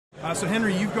So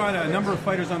Henri, you've got a number of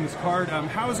fighters on this card.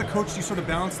 How as a coach do you sort of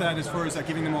balance that as far as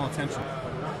giving them all attention?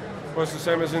 Well, it's the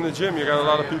same as in the gym. You got a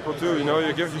lot of people too. You know,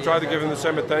 you try to give them the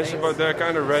same attention, but they're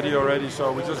kind of ready already.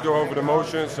 So we just go over the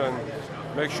motions and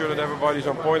make sure that everybody's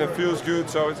on point and feels good.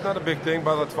 So it's not a big thing,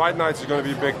 but at fight nights is going to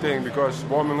be a big thing because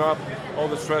warming up, all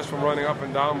the stress from running up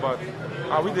and down. But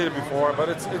we did it before, but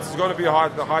it's going to be a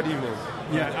hard evening.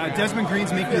 Yeah, Desmond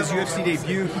Green's making his UFC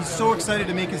debut. He's so excited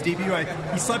to make his debut.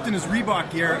 He slept in his Reebok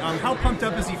gear. How pumped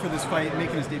up is he for this fight,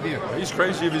 making his debut? He's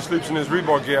crazy if he sleeps in his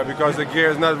Reebok gear because the gear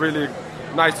is not really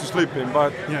nice to sleep in.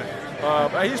 But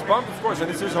he's pumped, of course,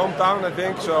 and it's his hometown, I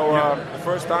think. So the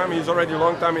first time, he's already a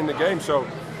long time in the game. So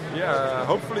yeah,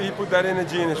 hopefully he put that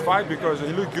energy in his fight because he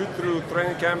looked good through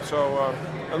training camp. So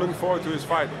I'm looking forward to his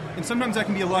fight. And sometimes that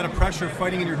can be a lot of pressure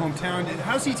fighting in your hometown.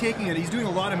 How's he taking it? He's doing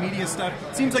a lot of media stuff.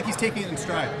 It seems like he's taking it in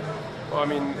stride. Well, I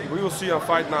mean, we will see on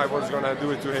fight night what's going to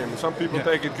do it to him. Some people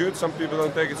take it good, some people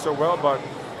don't take it so well. But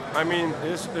I mean,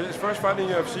 his first fight in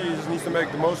UFC, he just needs to make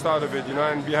the most out of it, you know,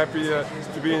 and be happy to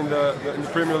be in the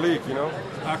Premier League, you know.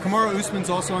 Kamaru Usman's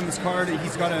also on this card.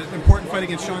 He's got an important fight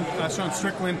against Sean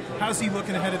Strickland. How's he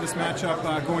looking ahead of this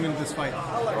matchup going into this fight?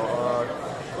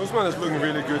 Usman is looking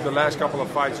really good the last couple of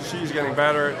fights. You see he's getting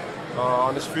better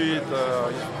on his feet. He's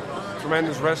a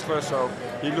tremendous wrestler, so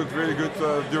he looked really good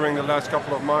during the last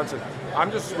couple of months. And I'm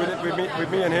just,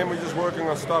 with me and him, we're just working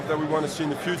on stuff that we want to see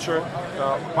in the future.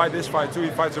 By this fight too,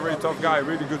 he fights a really tough guy, a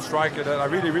really good striker that I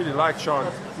really like, Sean.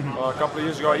 A couple of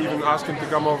years ago, I even asked him to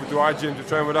come over to our gym to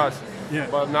train with us. Yeah.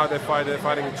 But now they're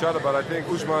fighting each other. But I think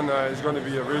Usman is going to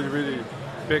be a really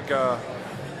big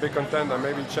contender,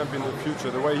 maybe champion in the future.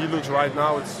 The way he looks right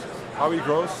now, it's how he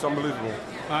grows, it's unbelievable.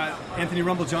 Anthony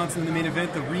Rumble Johnson in the main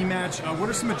event, the rematch. What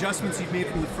are some adjustments you've made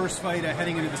from the first fight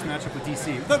heading into this matchup with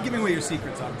DC? Without giving away your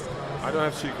secrets, obviously. I don't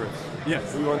have secrets.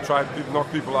 Yes. We won't try to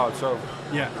knock people out, so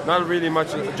yeah, not really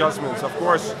much adjustments. Of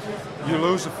course, you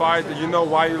lose a fight, you know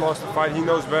why you lost the fight. He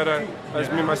knows better. As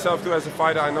me myself too, as a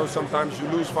fighter, I know sometimes you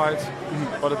lose fights.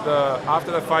 But after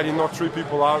that fight, he knocked 3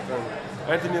 people out. And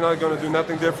Anthony's not going to do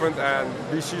nothing different, and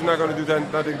DC's not going to do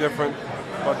nothing different.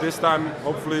 But this time,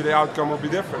 hopefully, the outcome will be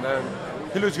different. And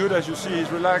he looks good, as you see. He's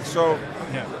relaxed, so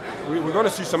we're going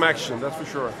to see some action, that's for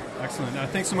sure. Excellent.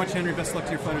 Thanks so much, Henri. Best of luck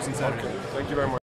to your fighters on Saturday. Okay. Thank you very much.